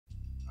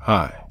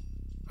Hi,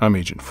 I'm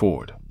Agent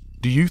Ford.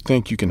 Do you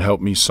think you can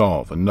help me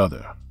solve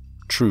another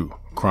true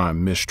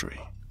crime mystery?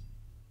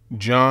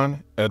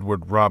 John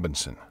Edward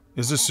Robinson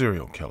is a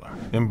serial killer,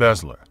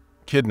 embezzler,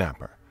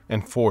 kidnapper,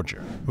 and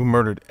forger who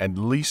murdered at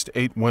least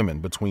 8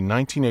 women between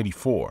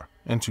 1984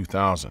 and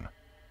 2000.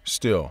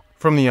 Still,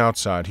 from the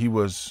outside, he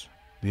was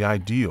the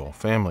ideal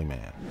family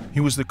man. He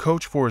was the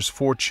coach for his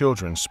 4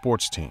 children's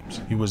sports teams.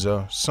 He was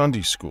a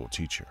Sunday school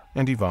teacher,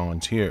 and he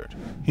volunteered.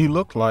 He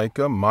looked like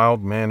a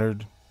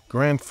mild-mannered,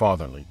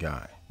 grandfatherly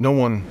guy. No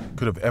one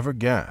could have ever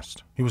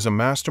guessed. He was a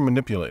master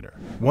manipulator,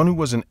 one who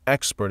was an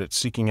expert at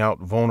seeking out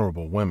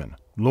vulnerable women,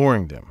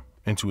 luring them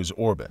into his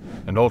orbit,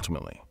 and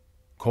ultimately,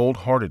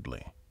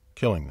 cold-heartedly,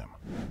 killing them.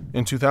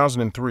 In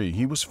 2003,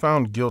 he was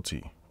found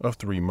guilty of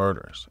 3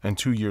 murders, and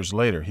 2 years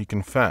later, he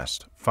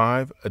confessed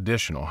 5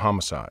 additional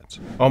homicides.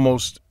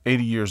 Almost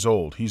 80 years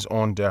old, he's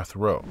on death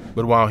row.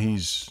 But while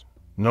he's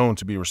known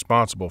to be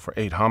responsible for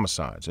 8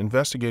 homicides,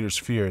 investigators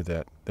fear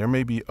that there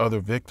may be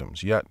other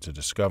victims yet to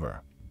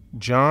discover.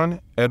 John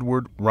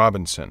Edward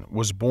Robinson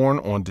was born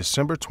on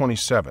December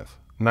 27,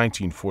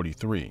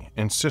 1943,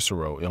 in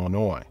Cicero,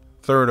 Illinois,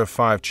 third of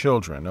 5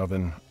 children of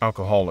an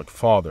alcoholic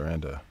father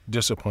and a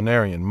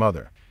disciplinarian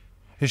mother.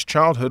 His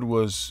childhood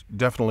was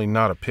definitely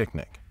not a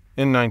picnic.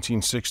 In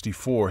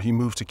 1964, he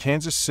moved to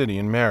Kansas City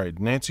and married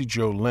Nancy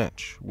Jo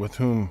Lynch, with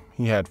whom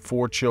he had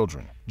 4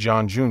 children,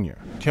 John Jr.,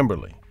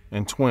 Kimberly,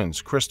 and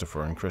twins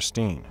Christopher and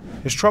Christine.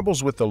 His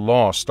troubles with the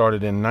law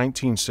started in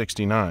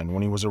 1969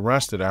 when he was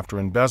arrested after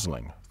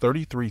embezzling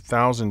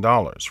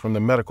 $33,000 from the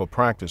medical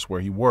practice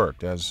where he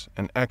worked as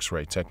an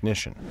X-ray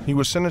technician. He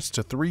was sentenced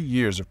to 3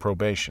 years of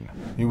probation.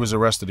 He was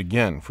arrested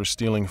again for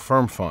stealing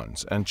firm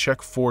funds and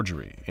check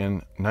forgery in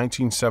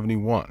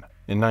 1971,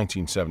 in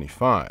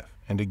 1975,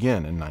 and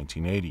again in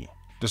 1980.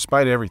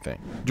 Despite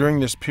everything, during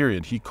this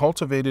period, he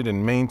cultivated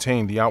and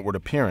maintained the outward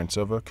appearance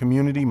of a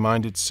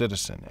community-minded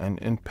citizen and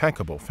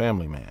impeccable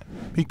family man.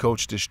 He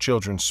coached his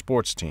children's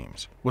sports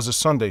teams, was a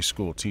Sunday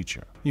school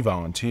teacher. He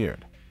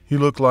volunteered. He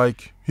looked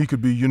like he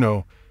could be,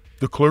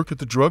 the clerk at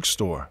the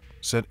drugstore,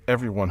 said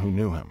everyone who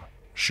knew him.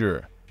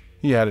 Sure,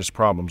 he had his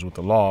problems with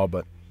the law,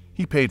 but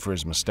he paid for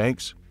his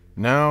mistakes.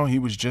 Now he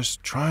was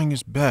just trying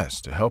his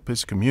best to help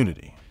his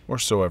community, or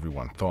so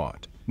everyone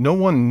thought. No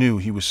one knew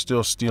he was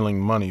still stealing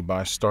money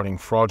by starting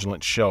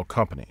fraudulent shell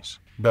companies.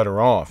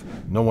 Better off,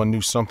 no one knew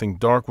something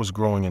dark was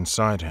growing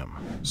inside him,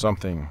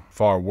 something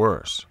far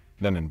worse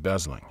than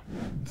embezzling.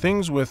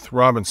 Things with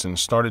Robinson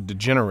started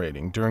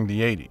degenerating during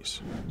the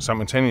 80s.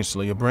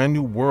 Simultaneously, a brand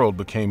new world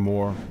became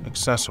more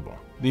accessible,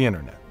 the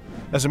internet.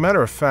 As a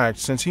matter of fact,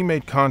 since he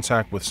made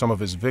contact with some of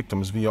his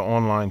victims via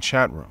online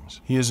chat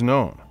rooms, he is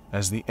known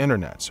as the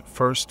internet's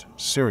first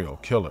serial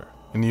killer.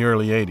 In the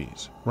early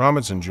 80s,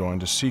 Robinson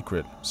joined a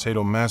secret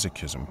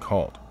sadomasochism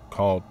cult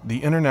called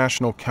the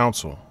International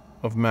Council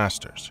of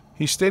Masters.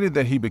 He stated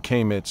that he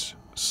became its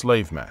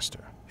slave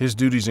master. His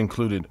duties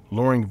included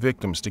luring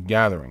victims to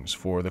gatherings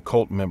for the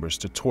cult members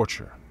to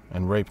torture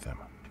and rape them.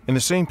 In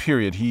the same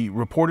period, he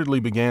reportedly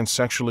began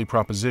sexually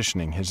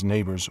propositioning his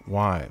neighbors'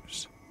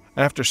 wives.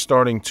 After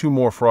starting 2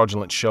 more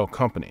fraudulent shell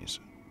companies,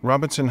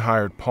 Robinson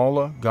hired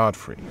Paula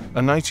Godfrey,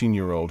 a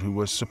 19-year-old who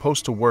was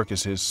supposed to work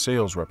as his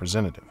sales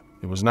representative.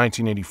 It was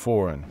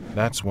 1984, and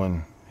that's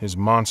when his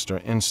monster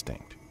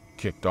instinct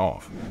kicked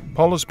off.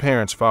 Paula's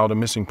parents filed a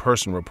missing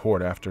person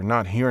report after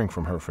not hearing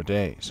from her for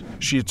days.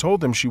 She had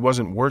told them she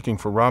wasn't working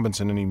for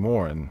Robinson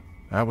anymore, and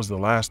that was the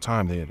last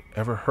time they had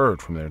ever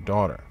heard from their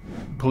daughter.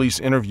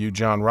 Police interviewed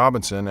John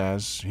Robinson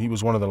as he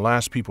was one of the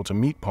last people to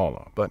meet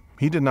Paula, but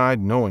he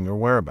denied knowing her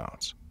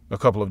whereabouts. A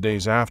couple of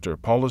days after,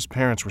 Paula's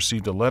parents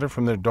received a letter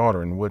from their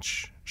daughter in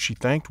which she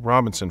thanked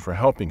Robinson for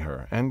helping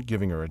her and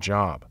giving her a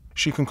job.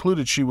 She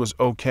concluded she was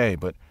okay,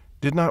 but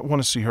did not want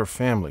to see her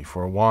family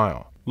for a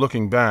while.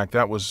 Looking back,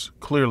 that was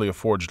clearly a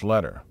forged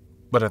letter,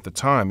 but at the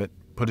time, it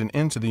put an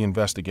end to the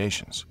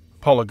investigations.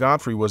 Paula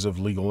Godfrey was of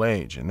legal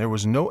age, and there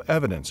was no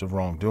evidence of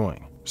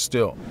wrongdoing.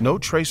 Still, no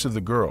trace of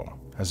the girl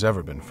has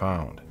ever been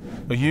found.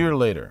 A year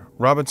later,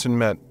 Robinson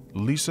met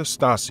Lisa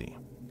Stasi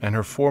and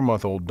her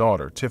 4-month-old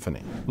daughter,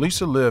 Tiffany.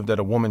 Lisa lived at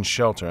a woman's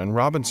shelter, and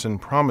Robinson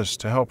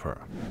promised to help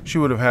her. She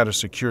would have had a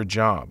secure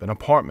job, an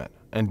apartment,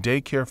 and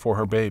daycare for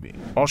her baby.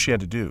 All she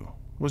had to do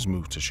was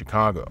move to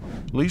Chicago.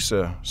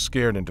 Lisa,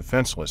 scared and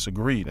defenseless,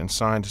 agreed and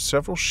signed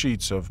several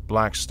sheets of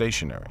black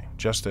stationery,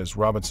 just as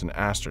Robinson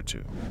asked her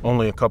to.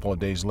 Only a couple of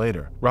days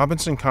later,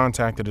 Robinson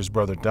contacted his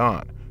brother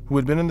Don, who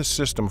had been in the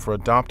system for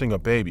adopting a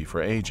baby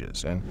for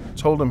ages, and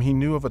told him he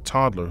knew of a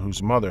toddler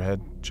whose mother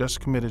had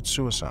just committed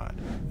suicide.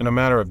 In a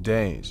matter of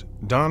days,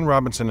 Don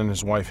Robinson and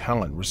his wife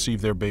Helen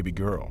received their baby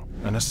girl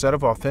and a set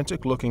of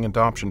authentic-looking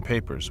adoption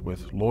papers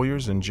with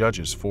lawyers' and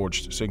judges'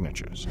 forged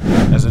signatures.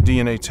 As a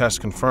DNA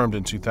test confirmed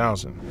in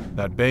 2000,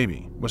 that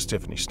baby was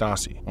Tiffany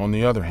Stasi. On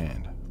the other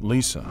hand,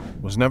 Lisa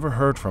was never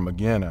heard from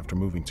again after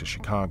moving to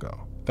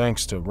Chicago,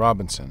 thanks to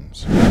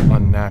Robinson's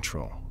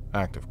unnatural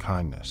act of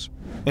kindness.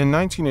 In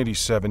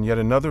 1987, yet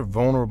another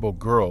vulnerable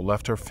girl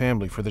left her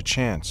family for the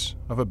chance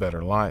of a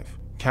better life.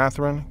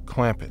 Catherine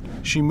Clampett.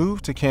 She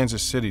moved to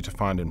Kansas City to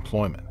find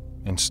employment.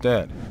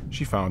 Instead,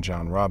 she found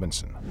John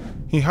Robinson.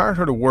 He hired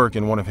her to work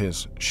in one of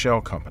his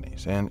shell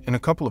companies, and in a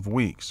couple of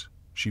weeks,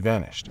 she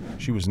vanished.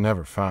 She was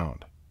never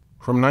found.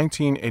 From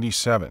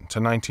 1987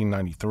 to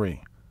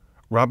 1993,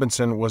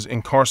 Robinson was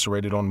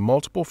incarcerated on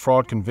multiple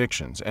fraud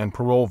convictions and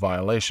parole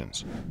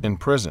violations. In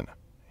prison,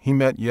 he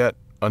met yet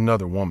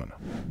another woman,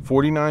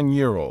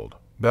 49-year-old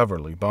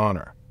Beverly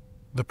Bonner,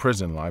 the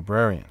prison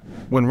librarian.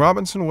 When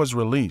Robinson was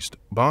released,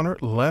 Bonner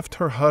left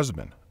her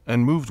husband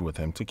and moved with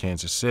him to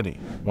Kansas City.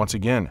 Once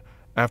again,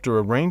 after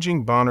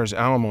arranging Bonner's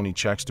alimony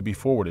checks to be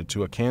forwarded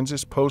to a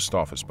Kansas post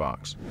office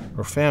box,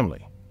 her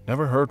family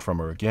never heard from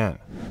her again.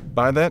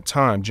 By that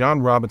time,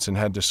 John Robinson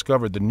had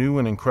discovered the new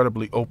and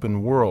incredibly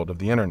open world of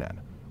the internet,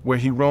 where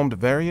he roamed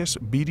various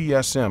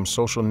BDSM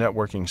social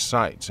networking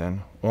sites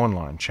and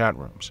online chat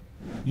rooms.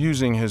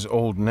 Using his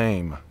old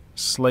name,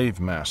 Slave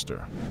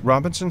Master,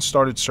 Robinson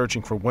started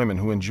searching for women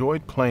who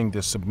enjoyed playing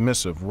this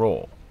submissive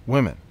role.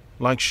 Women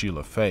like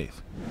Sheila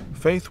Faith.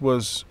 Faith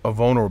was a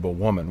vulnerable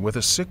woman with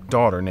a sick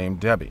daughter named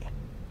Debbie,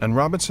 and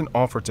Robinson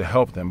offered to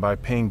help them by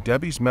paying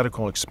Debbie's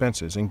medical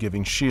expenses and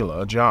giving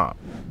Sheila a job.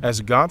 As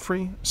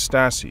Godfrey,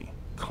 Stassi,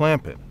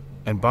 Clampett,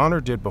 and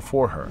Bonner did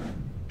before her,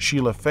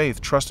 Sheila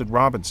Faith trusted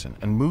Robinson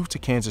and moved to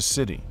Kansas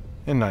City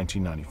in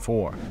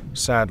 1994.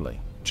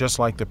 Sadly, just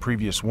like the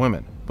previous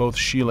women, both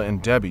Sheila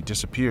and Debbie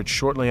disappeared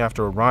shortly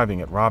after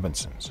arriving at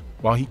Robinson's,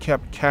 while he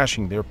kept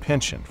cashing their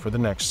pension for the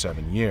next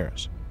 7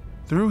 years.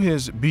 Through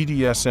his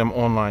BDSM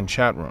online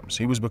chat rooms,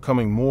 he was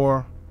becoming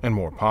more and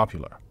more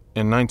popular.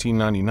 In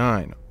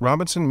 1999,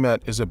 Robinson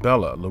met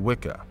Izabela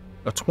Lewicka,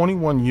 a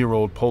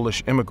 21-year-old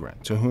Polish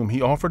immigrant to whom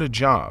he offered a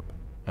job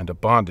and a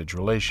bondage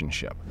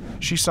relationship.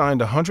 She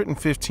signed a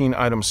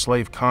 115-item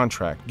slave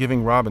contract,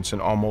 giving Robinson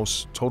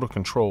almost total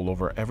control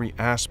over every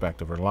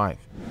aspect of her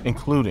life,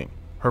 including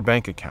her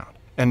bank account,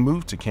 and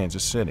moved to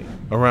Kansas City.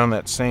 Around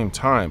that same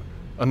time,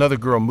 another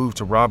girl moved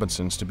to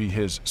Robinson's to be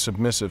his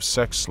submissive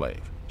sex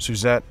slave,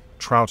 Suzette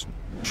Troughton.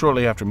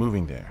 Shortly after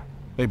moving there,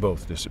 they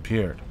both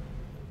disappeared.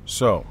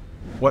 So,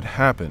 what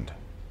happened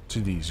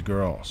to these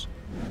girls?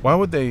 Why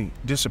would they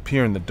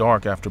disappear in the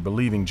dark after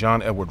believing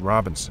John Edward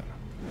Robinson?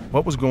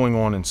 What was going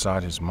on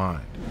inside his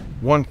mind?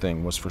 One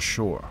thing was for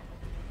sure.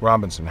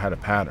 Robinson had a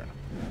pattern.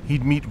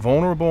 He'd meet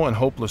vulnerable and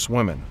hopeless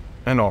women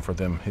and offer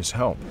them his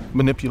help.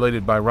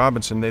 Manipulated by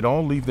Robinson, they'd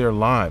all leave their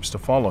lives to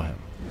follow him,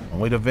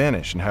 only to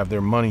vanish and have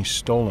their money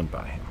stolen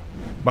by him.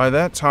 By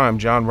that time,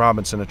 John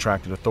Robinson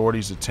attracted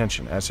authorities'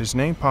 attention as his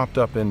name popped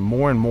up in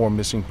more and more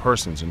missing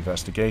persons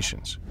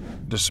investigations.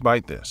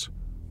 Despite this,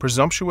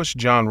 presumptuous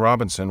John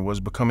Robinson was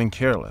becoming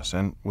careless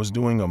and was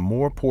doing a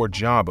more poor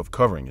job of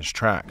covering his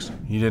tracks.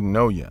 He didn't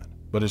know yet,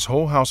 but his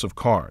whole house of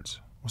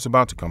cards was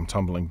about to come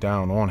tumbling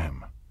down on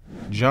him.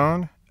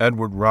 John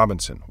Edward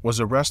Robinson was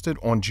arrested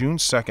on June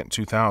 2,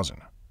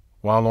 2000,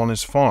 while on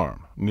his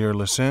farm near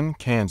Lacin,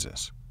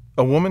 Kansas.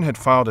 A woman had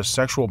filed a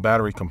sexual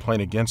battery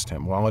complaint against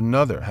him, while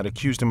another had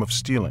accused him of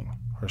stealing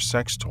her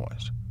sex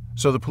toys.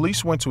 So the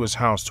police went to his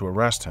house to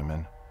arrest him,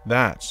 and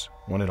that's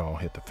when it all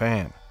hit the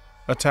fan.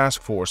 A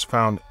task force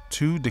found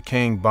 2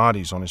 decaying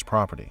bodies on his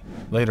property,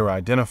 later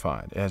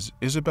identified as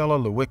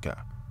Izabela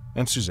Lewicka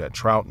and Suzette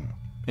Troughton,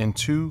 in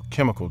 2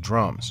 chemical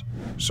drums.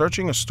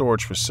 Searching a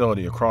storage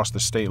facility across the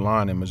state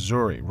line in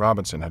Missouri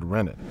Robinson had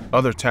rented,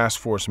 other task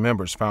force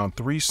members found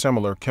 3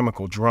 similar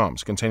chemical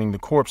drums containing the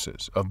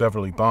corpses of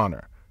Beverly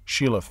Bonner,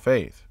 Sheila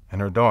Faith,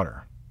 and her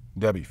daughter,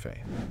 Debbie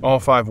Faith. All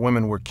 5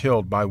 women were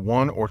killed by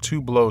 1 or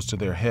 2 blows to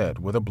their head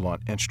with a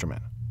blunt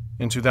instrument.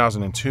 In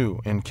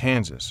 2002, in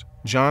Kansas,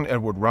 John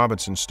Edward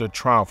Robinson stood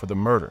trial for the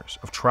murders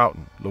of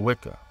Troughton,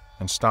 Lewicka,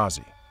 and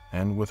Stassi,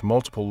 and with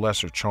multiple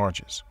lesser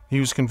charges. He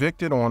was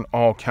convicted on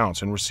all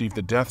counts and received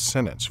the death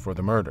sentence for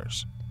the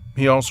murders.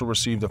 He also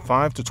received a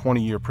 5 to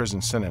 20-year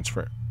prison sentence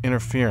for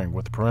interfering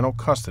with parental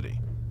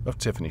custody of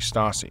Tiffany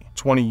Stassi,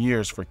 20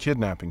 years for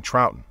kidnapping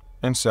Troughton,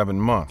 and 7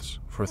 months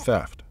for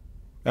theft.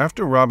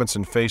 After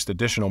Robinson faced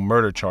additional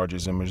murder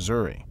charges in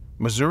Missouri,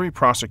 Missouri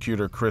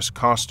prosecutor Chris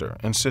Koster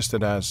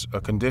insisted as a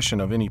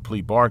condition of any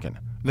plea bargain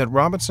that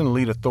Robinson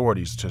lead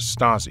authorities to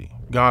Stassi,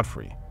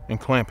 Godfrey, and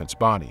Clampett's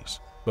bodies,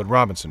 but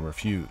Robinson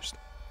refused.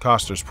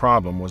 Koster's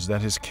problem was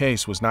that his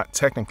case was not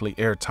technically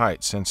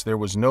airtight, since there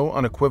was no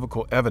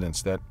unequivocal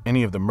evidence that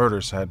any of the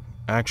murders had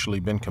actually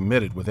been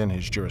committed within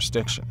his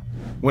jurisdiction.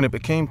 When it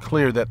became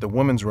clear that the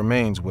woman's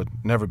remains would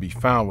never be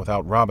found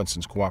without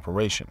Robinson's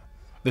cooperation,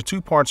 the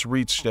 2 parts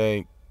reached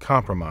a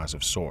compromise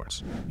of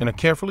sorts. In a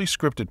carefully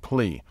scripted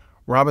plea,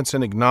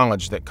 Robinson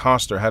acknowledged that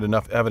Koster had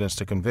enough evidence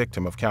to convict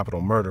him of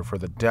capital murder for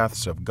the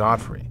deaths of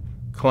Godfrey,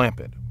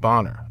 Clampett,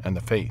 Bonner, and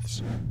the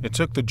Faiths. It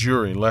took the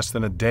jury less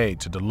than a day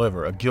to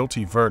deliver a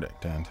guilty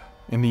verdict, and,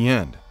 in the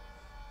end,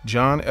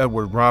 John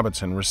Edward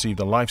Robinson received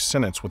a life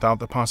sentence without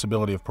the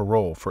possibility of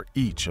parole for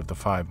each of the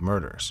 5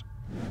 murders.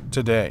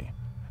 Today,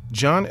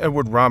 John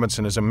Edward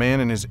Robinson is a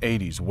man in his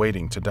 80s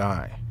waiting to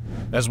die.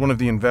 As one of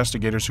the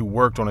investigators who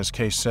worked on his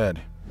case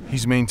said,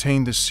 he's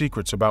maintained the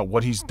secrets about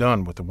what he's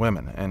done with the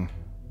women, and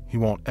he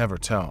won't ever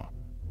tell.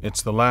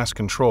 It's the last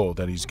control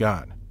that he's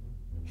got.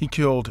 He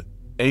killed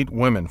 8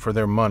 women for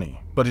their money,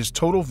 but his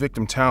total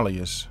victim tally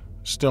is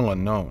still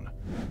unknown.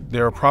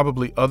 There are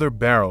probably other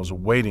barrels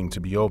waiting to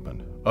be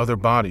opened, other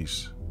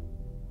bodies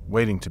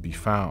waiting to be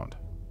found,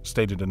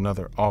 stated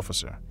another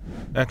officer.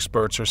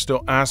 Experts are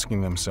still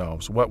asking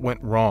themselves what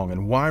went wrong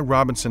and why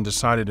Robinson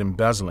decided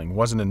embezzling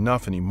wasn't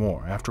enough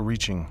anymore after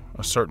reaching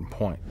a certain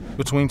point.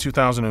 Between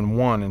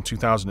 2001 and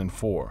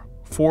 2004,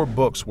 4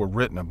 books were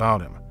written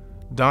about him,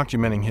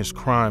 documenting his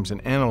crimes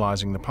and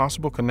analyzing the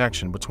possible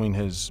connection between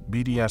his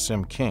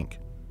BDSM kink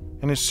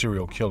and his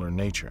serial killer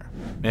nature.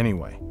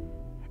 Anyway,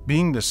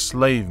 being the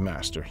slave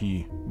master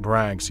he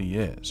brags he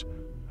is,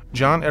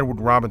 John Edward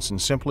Robinson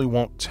simply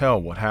won't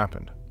tell what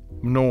happened,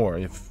 nor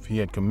if he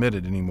had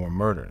committed any more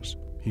murders.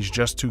 He's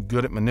just too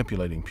good at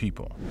manipulating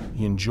people.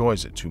 He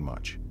enjoys it too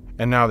much.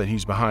 And now that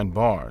he's behind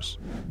bars,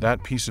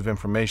 that piece of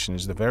information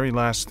is the very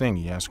last thing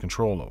he has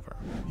control over.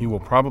 He will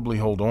probably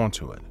hold on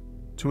to it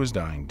to his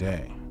dying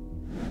day.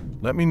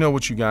 Let me know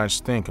what you guys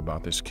think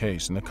about this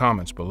case in the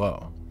comments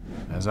below,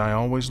 as I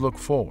always look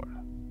forward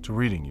to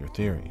reading your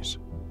theories.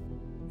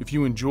 If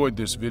you enjoyed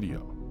this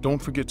video,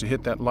 don't forget to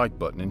hit that like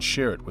button and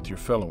share it with your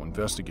fellow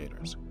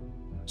investigators.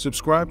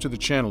 Subscribe to the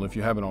channel if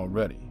you haven't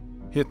already.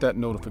 Hit that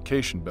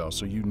notification bell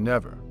so you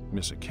never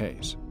miss a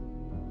case.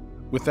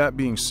 With that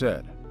being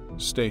said,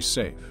 stay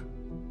safe,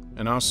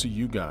 and I'll see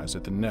you guys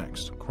at the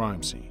next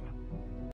crime scene.